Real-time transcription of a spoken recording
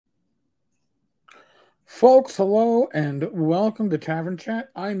Folks, hello and welcome to Tavern Chat.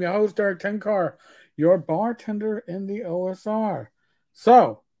 I'm your host, Eric Tenkar, your bartender in the OSR.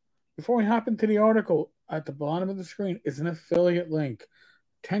 So, before we hop into the article, at the bottom of the screen is an affiliate link,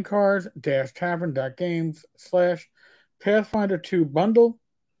 tenkars-tavern.games/Pathfinder 2 bundle.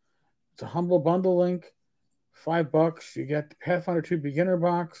 It's a humble bundle link, $5. You get the Pathfinder 2 beginner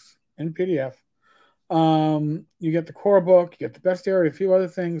box in PDF. You get the core book, you get the best area, a few other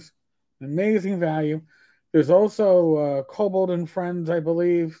things. Amazing value. There's also Kobold and Friends, I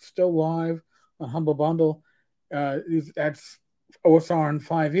believe, still live on Humble Bundle. That's OSR and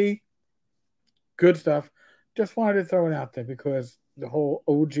 5e. Good stuff. Just wanted to throw it out there because the whole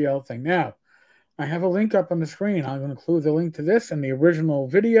OGL thing. Now, I have a link up on the screen. I'm going to include the link to this and the original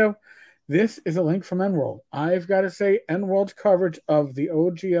video. This is a link from ENWorld. I've got to say, ENWorld's coverage of the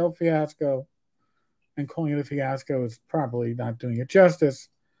OGL fiasco, and calling it a fiasco is probably not doing it justice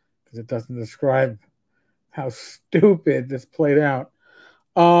because it doesn't describe how stupid this played out.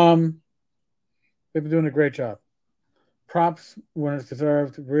 They've been doing a great job. Props when it's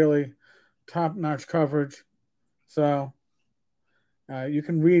deserved. Really top-notch coverage. So you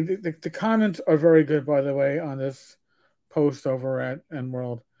can read. The comments are very good, by the way, on this post over at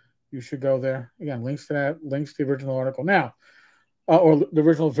ENWorld. You should go there. Again, links to that, links to the original article. Now, or the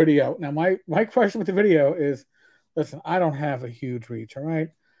original video. Now, my question with the video is, listen, I don't have a huge reach, all right?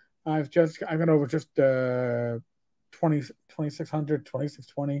 I've got over just 2,600,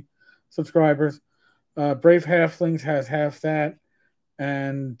 2,620 subscribers. Brave Halflings has half that,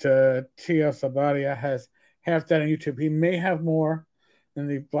 and Teos Abadia has half that on YouTube. He may have more, and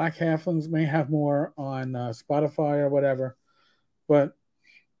the Black Halflings may have more on Spotify or whatever. But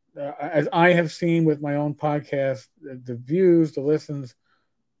as I have seen with my own podcast, the views, the listens,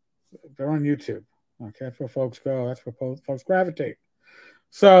 they're on YouTube. Okay, that's where folks go. That's where folks gravitate.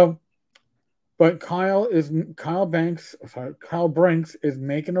 So, but Kyle Brinks is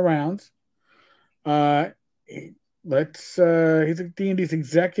making the rounds. He's a D&D's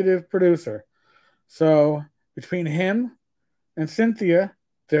executive producer. So between him and Cynthia,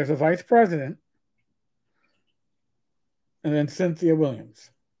 there's a vice president, and then Cynthia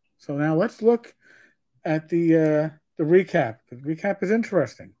Williams. So now let's look at the recap. The recap is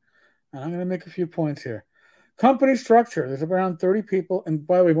interesting, and I'm going to make a few points here. Company structure. There's around 30 people. And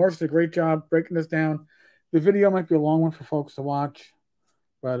by the way, Morris did a great job breaking this down. The video might be a long one for folks to watch,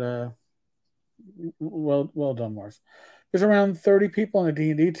 but well done, Morris. There's around 30 people on the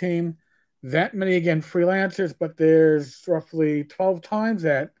D&D team. That many, again, freelancers, but there's roughly 12 times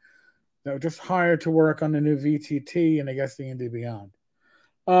that were just hired to work on the new VTT and I guess D&D Beyond.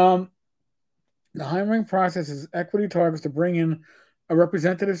 The hiring process is equity targets to bring in a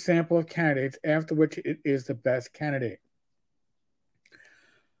representative sample of candidates, after which it is the best candidate.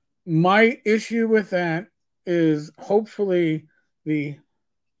 My issue with that is hopefully the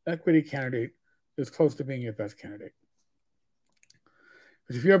equity candidate is close to being your best candidate.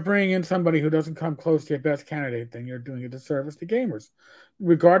 Because if you're bringing in somebody who doesn't come close to your best candidate, then you're doing a disservice to gamers,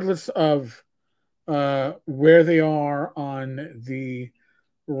 regardless of where they are on the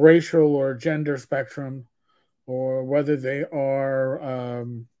racial or gender spectrum, or whether they are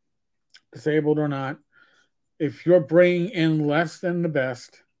disabled or not. If you're bringing in less than the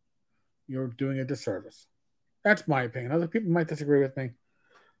best, you're doing a disservice. That's my opinion. Other people might disagree with me.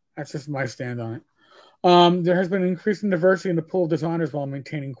 That's just my stand on it. There has been increasing diversity in the pool of designers while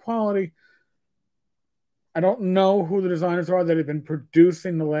maintaining quality. I don't know who the designers are that have been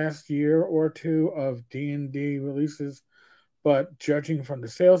producing the last year or two of D&D releases, but judging from the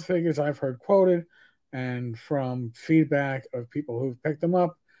sales figures I've heard quoted and from feedback of people who've picked them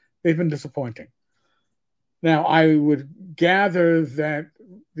up, they've been disappointing. Now, I would gather that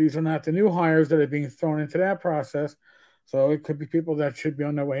these are not the new hires that are being thrown into that process, so it could be people that should be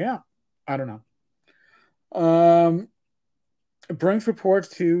on their way out. I don't know. Brink reports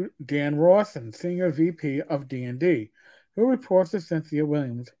to Dan Rawson, Senior VP of D&D, who reports to Cynthia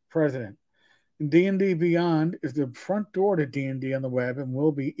Williams, President. D&D Beyond is the front door to D&D on the web and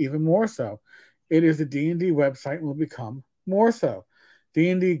will be even more so. It is the D&D website and will become more so.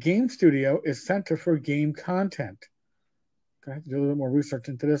 D&D Game Studio is center for game content. I have to do a little bit more research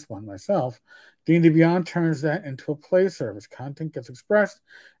into this one myself. D&D Beyond turns that into a play service. Content gets expressed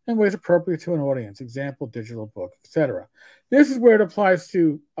in ways appropriate to an audience. Example, digital book, etc. This is where it applies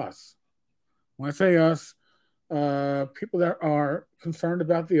to us. When I say us, people that are concerned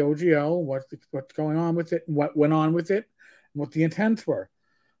about the OGL, what's going on with it, what went on with it, and what the intents were.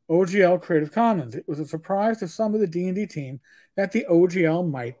 OGL Creative Commons. It was a surprise to some of the D&D team that the OGL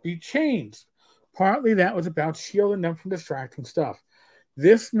might be changed. Partly that was about shielding them from distracting stuff.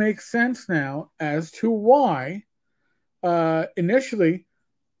 This makes sense now as to why initially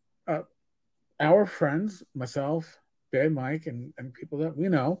our friends, myself, Bad Mike, and people that we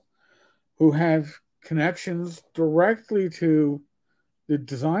know who have connections directly to the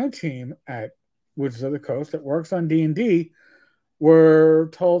design team at Wizards of the Coast that works on D&D were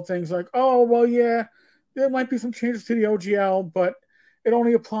told things like, oh, well, yeah, there might be some changes to the OGL, but it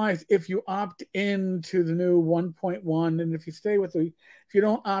only applies if you opt in to the new 1.1. And if you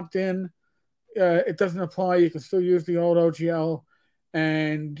don't opt in, it doesn't apply. You can still use the old OGL.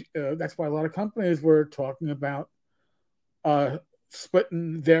 And that's why a lot of companies were talking about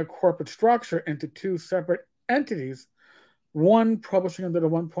splitting their corporate structure into two separate entities, one publishing under the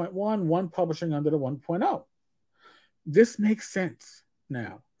 1.1, one publishing under the 1.0. This makes sense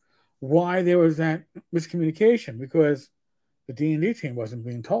now. Why there was that miscommunication, because the D&D team wasn't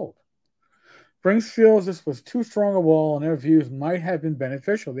being told. Brink feels this was too strong a wall and their views might have been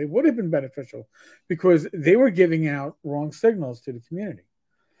beneficial. They would have been beneficial because they were giving out wrong signals to the community.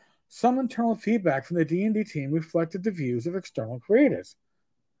 Some internal feedback from the D&D team reflected the views of external creators,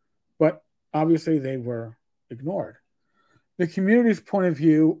 but obviously they were ignored. The community's point of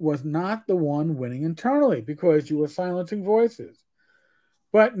view was not the one winning internally because you were silencing voices,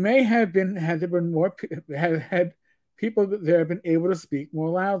 but may have been had there been more had people there been able to speak more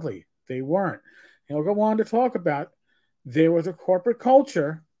loudly. They weren't. He'll go on to talk about there was a corporate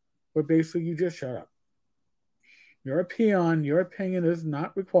culture where basically you just shut up. You're a peon. Your opinion is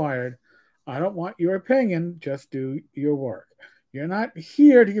not required. I don't want your opinion. Just do your work. You're not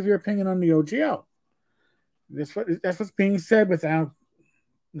here to give your opinion on the OGL. That's what's being said without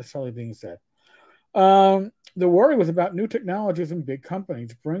necessarily being said. The worry was about new technologies and big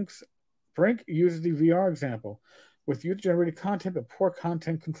companies. Brink uses the VR example with user-generated content but poor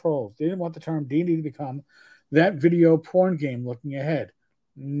content controls. They didn't want the term D&D to become that video porn game looking ahead.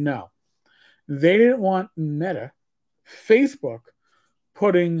 No. They didn't want Meta, Facebook,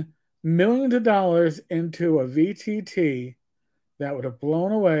 putting millions of dollars into a VTT that would have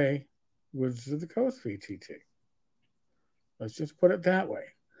blown away Wizards of the Coast VTT. Let's just put it that way.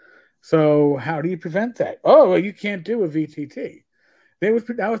 So how do you prevent that? Oh, well, you can't do a VTT. That would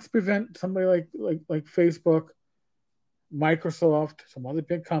prevent somebody like Facebook, Microsoft, some other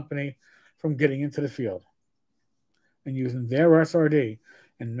big company from getting into the field and using their SRD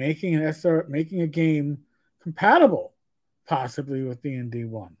and making a game compatible, possibly with D&D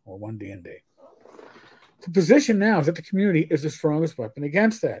 1 or 1 D&D. The position now is that the community is the strongest weapon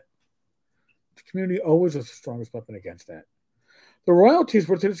against that. The community always is the strongest weapon against that. The royalties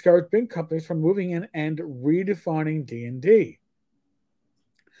were to discourage big companies from moving in and redefining D&D.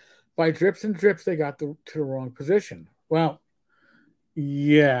 By drips and drips, they got to the wrong position. Well,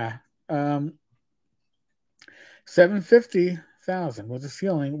 yeah. $750,000 was the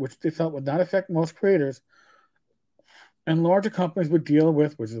ceiling, which they felt would not affect most creators, and larger companies would deal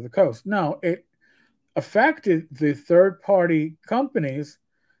with Wizards of the Coast. No, it affected the third-party companies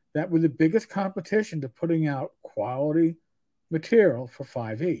that were the biggest competition to putting out quality material for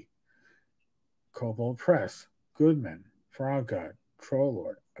 5e. Kobold Press, Goodman, Frog God,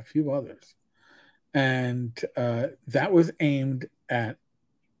 Trollord, a few others. And that was aimed at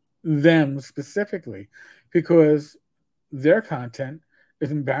them specifically because their content is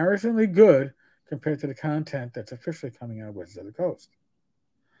embarrassingly good compared to the content that's officially coming out of Wizards of the Coast.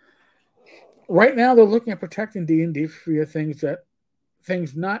 Right now, they're looking at protecting D&D via things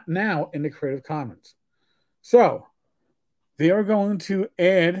not now in the Creative Commons. So they are going to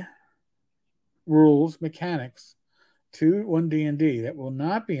add rules, mechanics to 1D&D that will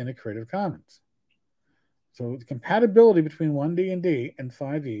not be in the Creative Commons. So the compatibility between 1D&D and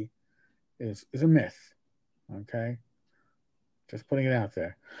 5e is a myth. Okay? Just putting it out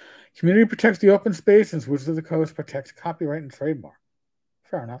there. Community protects the open space, and Wizards of the Coast protects copyright and trademark.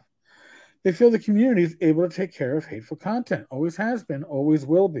 Fair enough. They feel the community is able to take care of hateful content. Always has been, always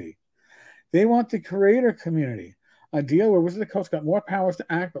will be. They want the creator community. A deal where Wizards of the Coast got more powers to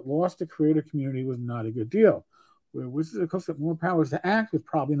act but lost the creator community was not a good deal. Where Wizards of the Coast got more powers to act was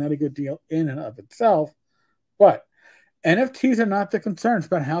probably not a good deal in and of itself. But NFTs are not the concerns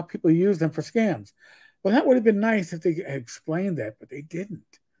about how people use them for scams. Well, that would have been nice if they had explained that, but they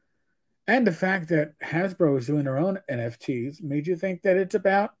didn't. And the fact that Hasbro is doing their own NFTs made you think that it's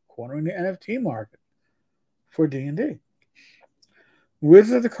about cornering the NFT market for D&D.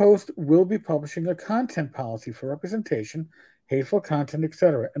 Wizards of the Coast will be publishing a content policy for representation, hateful content,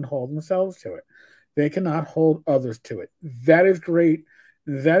 etc., and hold themselves to it. They cannot hold others to it. That is great.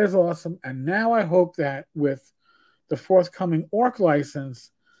 That is awesome. And now I hope that with the forthcoming Orc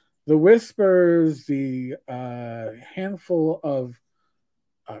license, the Whispers, the handful of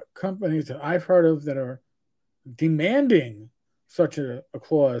companies that I've heard of that are demanding such a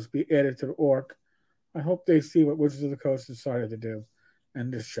clause be added to the orc, I hope they see what Wizards of the Coast decided to do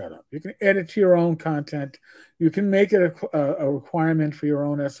and just shut up. You can add it to your own content. You can make it a requirement for your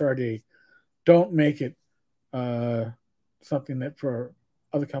own SRD. Don't make it something that for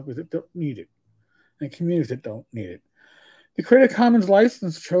other companies that don't need it and communities that don't need it. The Creative Commons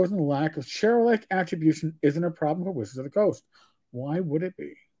license chosen lack of share-alike attribution isn't a problem for Wizards of the Coast. Why would it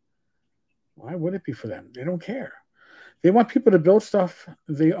be? Why would it be for them? They don't care. They want people to build stuff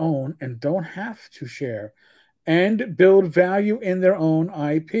they own and don't have to share and build value in their own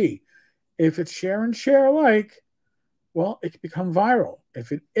IP. If it's share and share alike, well, it can become viral.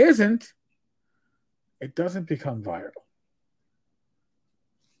 If it isn't, it doesn't become viral.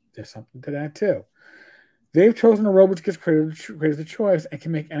 There's something to that too. They've chosen a road which gives creators the choice and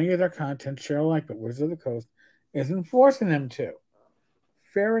can make any of their content share alike, but Wizards of the Coast isn't forcing them to.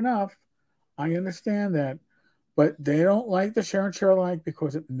 Fair enough. I understand that. But they don't like the share and share alike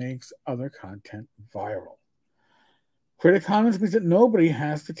because it makes other content viral. Creative Commons means that nobody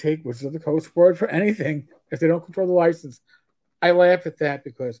has to take Wizards of the Coast word for anything if they don't control the license. I laugh at that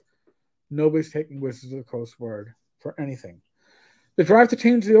because nobody's taking Wizards of the Coast word for anything. The drive to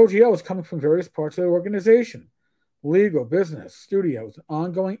change the OGL is coming from various parts of the organization. Legal, business, studios, an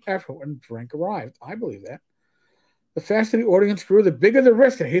ongoing effort when Brink arrived. I believe that. The faster the audience grew, the bigger the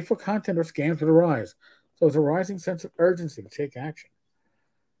risk that hateful content or scams would arise. So there's a rising sense of urgency to take action.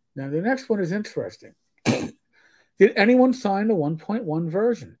 Now, the next one is interesting. Did anyone sign the 1.1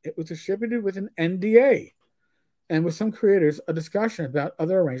 version? It was distributed with an NDA and with some creators a discussion about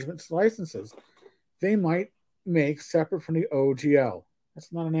other arrangements licenses they might make separate from the OGL.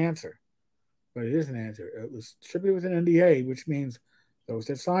 That's not an answer, but it is an answer. It was distributed with an NDA, which means those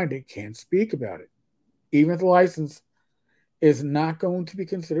that signed it can't speak about it. Even if the license is not going to be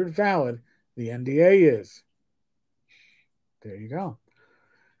considered valid, the NDA is. There you go.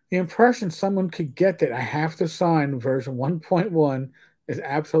 The impression someone could get that I have to sign version 1.1 is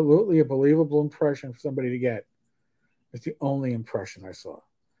absolutely a believable impression for somebody to get. It's the only impression I saw.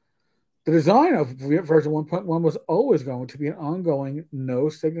 The design of version 1.1 was always going to be an ongoing no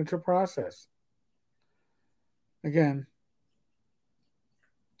signature process. Again,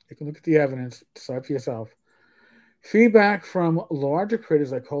 you can look at the evidence, decide for yourself. Feedback from larger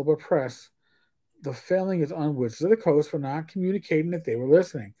creators like Cobra Press, the failing is on Wizards of the Coast for not communicating that they were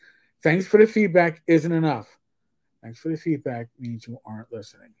listening. Thanks for the feedback isn't enough. Thanks for the feedback means you aren't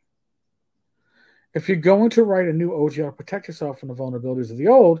listening. If you're going to write a new OGL, protect yourself from the vulnerabilities of the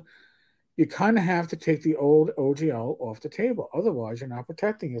old, you kind of have to take the old OGL off the table. Otherwise, you're not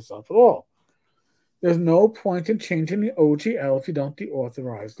protecting yourself at all. There's no point in changing the OGL if you don't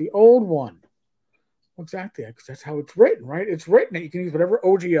deauthorize the old one. Exactly, because that's how it's written, right? It's written that you can use whatever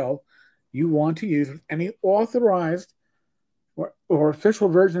OGL you want to use with any authorized or official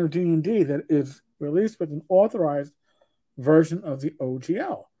version of D&D that is released with an authorized version of the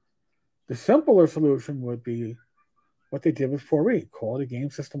OGL. The simpler solution would be what they did with 4E. Call it a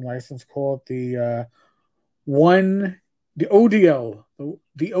game system license. Call it the ODL,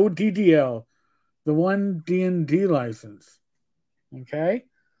 the ODDL, the one D&D license. Okay?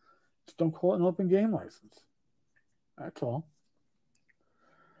 Just don't call it an open game license. That's all.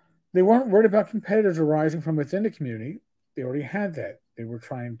 They weren't worried about competitors arising from within the community. They already had that. They were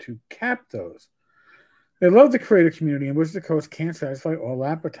trying to cap those. They love the creator community, in which the Coast can't satisfy all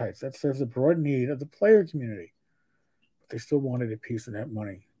appetites. That serves the broad need of the player community. But they still wanted a piece of that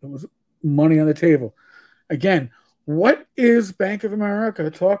money. It was money on the table. Again, what is Bank of America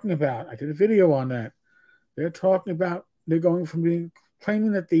talking about? I did a video on that. They're talking about, they're going from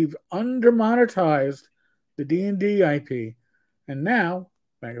claiming that they've under-monetized the D&D IP. And now,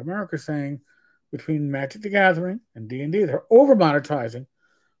 Bank of America is saying, between Magic the Gathering and D&D, they're over-monetizing,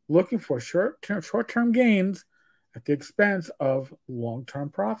 looking for short-term gains at the expense of long-term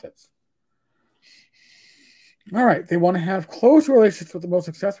profits. All right, they want to have close relationships with the most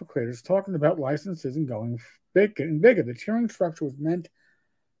successful creators, talking about licenses and going big, getting bigger. The tiering structure was meant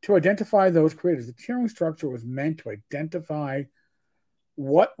to identify those creators. The tiering structure was meant to identify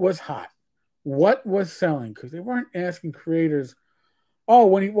what was hot, what was selling, because they weren't asking creators, oh,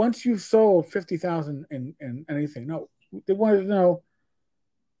 once you sold 50,000 in anything. No, they wanted to know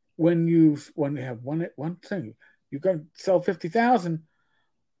when you have one thing, you got to sell 50,000.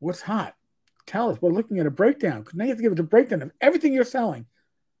 What's hot? Tell us. We're looking at a breakdown, because now you have to give us a breakdown of everything you're selling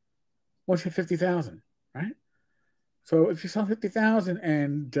once you have 50,000, right? So if you sell 50,000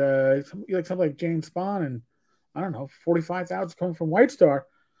 and you like something like James Bond and I don't know 45,000 coming from White Star,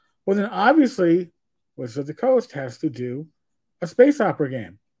 well then obviously Wizards of the Coast has to do a space opera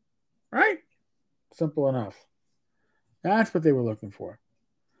game. Right? Simple enough. That's what they were looking for.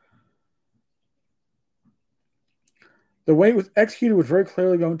 The way it was executed was very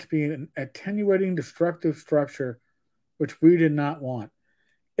clearly going to be an attenuating, destructive structure, which we did not want.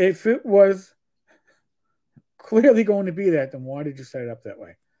 If it was clearly going to be that, then why did you set it up that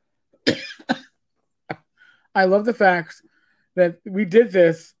way? I love the fact that we did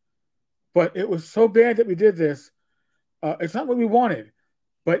this, but it was so bad that we did this. It's not what we wanted.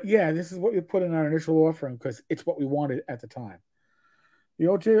 But yeah, this is what we put in our initial offering because it's what we wanted at the time. The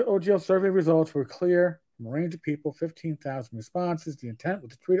OGL survey results were clear from a range of people, 15,000 responses. The intent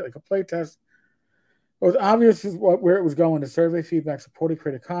was to treat it like a playtest. It was obvious where it was going. The survey feedback supported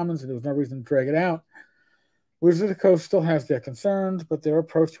Creative Commons, and there was no reason to drag it out. Wizards of the Coast still has their concerns, but their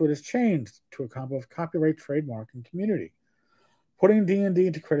approach to it has changed to a combo of copyright, trademark, and community. Putting D&D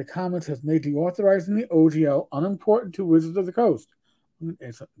into Creative Commons has made deauthorizing the OGL unimportant to Wizards of the Coast. I'm going to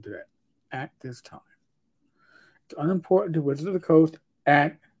add something to that. At this time. It's unimportant to Wizards of the Coast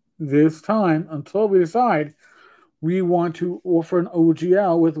at this time until we decide we want to offer an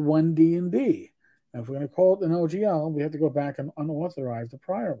OGL with one D&D. And if we're going to call it an OGL, we have to go back and unauthorize the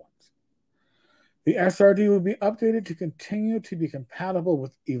prior ones. The SRD will be updated to continue to be compatible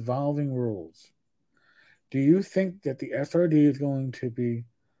with evolving rules. Do you think that the SRD is going to be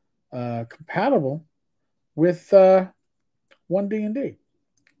compatible with one D&D?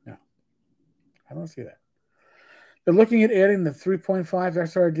 No, I don't see that. They're looking at adding the 3.5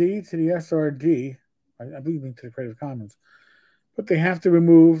 SRD to the SRD, I believe to the Creative Commons, but they have to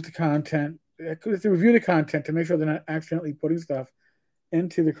remove the content. They have to review the content to make sure they're not accidentally putting stuff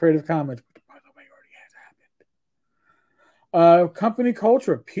into the Creative Commons, which, by the way, already has happened. Company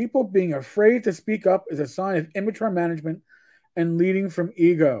culture. People being afraid to speak up is a sign of immature management and leading from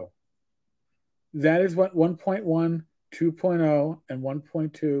ego. That is what 1.1, 2.0, and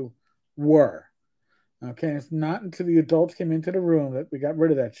 1.2 were. Okay, it's not until the adults came into the room that we got rid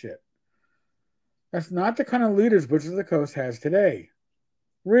of that shit. That's not the kind of leaders Wizards of the Coast has today.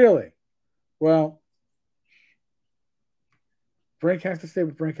 Really? Well, Brink has to say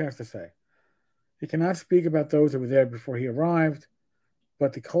what Brink has to say. He cannot speak about those that were there before he arrived,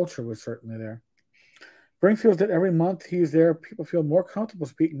 but the culture was certainly there. Brink feels that every month he's there, people feel more comfortable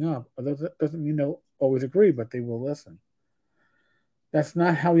speaking up. Although that doesn't mean they'll always agree, but they will listen. That's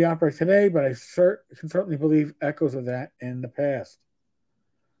not how we operate today, but I can certainly believe echoes of that in the past.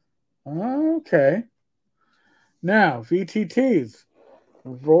 Okay. Now, VTTs.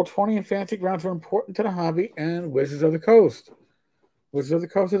 Roll20 and Fantasy Grounds are important to the hobby and Wizards of the Coast. Wizards of the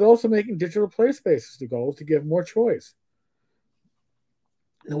Coast is also making digital play spaces. The goal is to give more choice.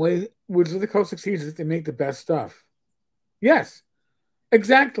 The way Wizards of the Coast succeeds is if they make the best stuff. Yes,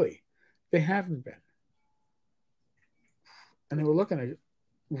 exactly. They haven't been. And they were looking to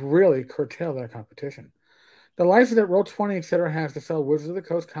really curtail that competition. The license that Roll20, etc. has to sell Wizards of the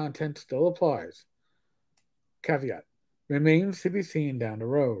Coast content still applies. Caveat. Remains to be seen down the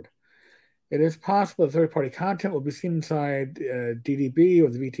road. It is possible that third-party content will be seen inside DDB or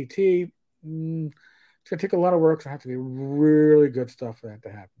the VTT. It's going to take a lot of work. It's going to have to be really good stuff for that to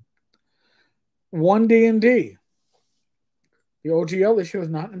happen. One D&D. The OGL issue has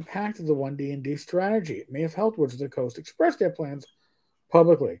not impacted the one D&D strategy. It may have helped Wizards of the Coast express their plans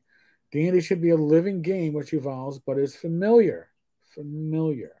publicly. D&D should be a living game which evolves but is familiar.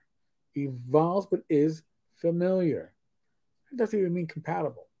 Familiar. Evolves but is familiar. It doesn't even mean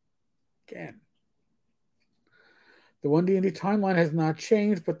compatible. Again. The one D&D timeline has not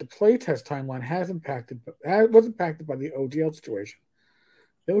changed, but the playtest timeline was impacted by the OGL situation.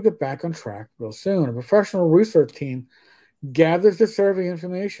 They will get back on track real soon. A professional research team gathers the survey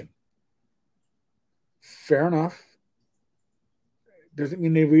information. Fair enough. Does it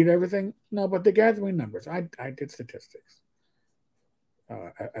mean they read everything? No, but they're gathering numbers. I did statistics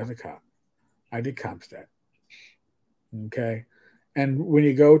as a cop. I did CompStat. Okay? And when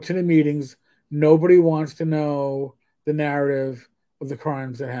you go to the meetings, nobody wants to know the narrative of the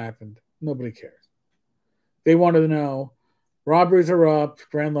crimes that happened. Nobody cares. They wanted to know robberies are up,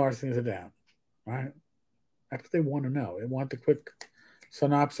 grand larcenies are down. Right? That's what they want to know. They want the quick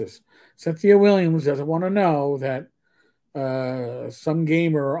synopsis. Cynthia Williams doesn't want to know that some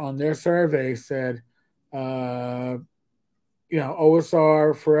gamer on their survey said, OSR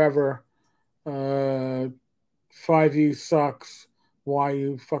forever, 5e sucks. Why are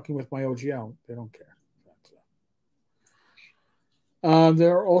you fucking with my OGL? They don't care.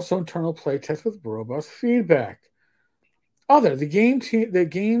 There are also internal play tests with robust feedback. The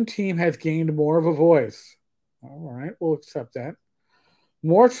game team has gained more of a voice. All right, we'll accept that.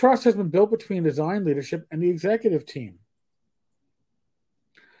 More trust has been built between design leadership and the executive team.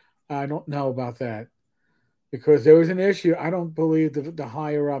 I don't know about that because there was an issue. I don't believe the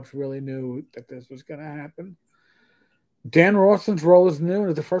higher ups really knew that this was going to happen. Dan Rawson's role is new, and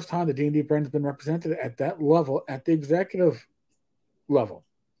it's the first time the D&D brand has been represented at that level, at the executive level.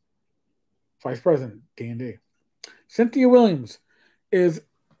 Vice President, D&D. Cynthia Williams is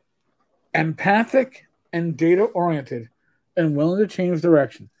empathic and data-oriented and willing to change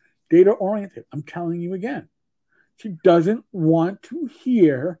direction. Data-oriented, I'm telling you again. She doesn't want to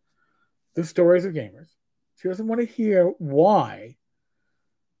hear the stories of gamers. She doesn't want to hear why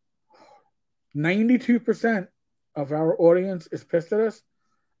 92% of our audience is pissed at us.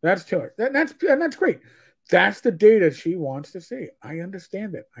 That's to her. That's great. That's the data she wants to see. I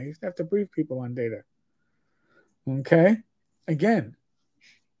understand it. I used to have to brief people on data. Okay? Again.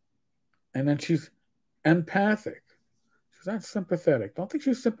 And then she's empathic. She's not sympathetic. Don't think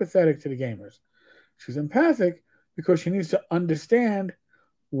she's sympathetic to the gamers. She's empathic because she needs to understand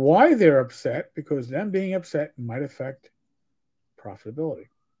why they're upset, because them being upset might affect profitability.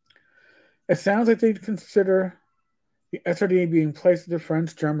 It sounds like they'd consider the SRD being placed into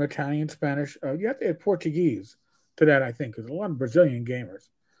French, German, Italian, Spanish. You have to add Portuguese to that, I think, because a lot of Brazilian gamers.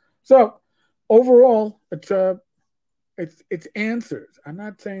 So overall, it's answers. I'm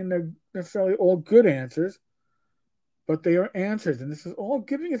not saying they're necessarily all good answers, but they are answers. And this is all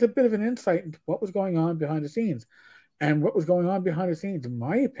giving us a bit of an insight into what was going on behind the scenes. And what was going on behind the scenes, in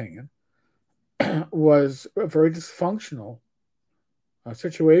my opinion, was a very dysfunctional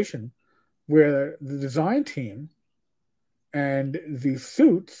situation where the design team and the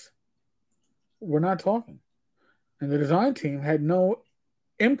suits were not talking. And the design team had no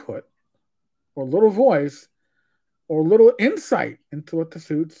input or little voice or little insight into what the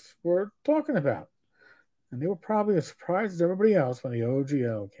suits were talking about. And they were probably as surprised as everybody else when the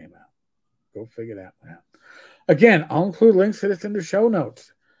OGL came out. Go figure that one out. Again, I'll include links to this in the show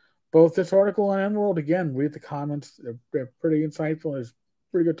notes. Both this article and ENWorld, again, read the comments. They're pretty insightful. There's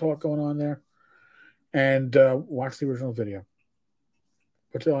pretty good talk going on there. And watch the original video.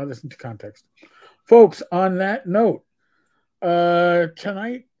 Put all this into context. Folks, on that note,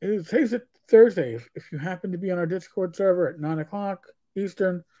 tonight is Thursday. If you happen to be on our Discord server at 9 o'clock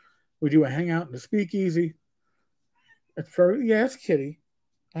Eastern, we do a hangout in the speakeasy. It's Kitty.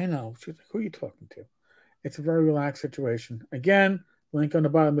 I know. She's like, who are you talking to? It's a very relaxed situation. Again, link on the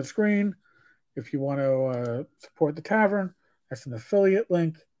bottom of the screen. If you want to support the Tavern, that's an affiliate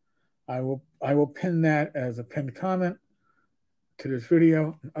link. I will pin that as a pinned comment to this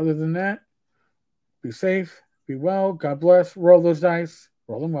video. And other than that, be safe, be well, God bless, roll those dice,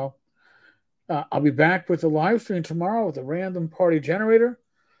 roll them well. I'll be back with a live stream tomorrow with a random party generator.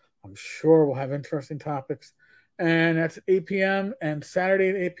 I'm sure we'll have interesting topics. And that's 8 p.m. and Saturday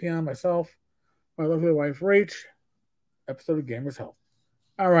at 8 p.m. myself, my lovely wife, Rach, episode of Gamers Health.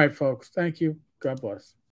 All right, folks. Thank you. God bless.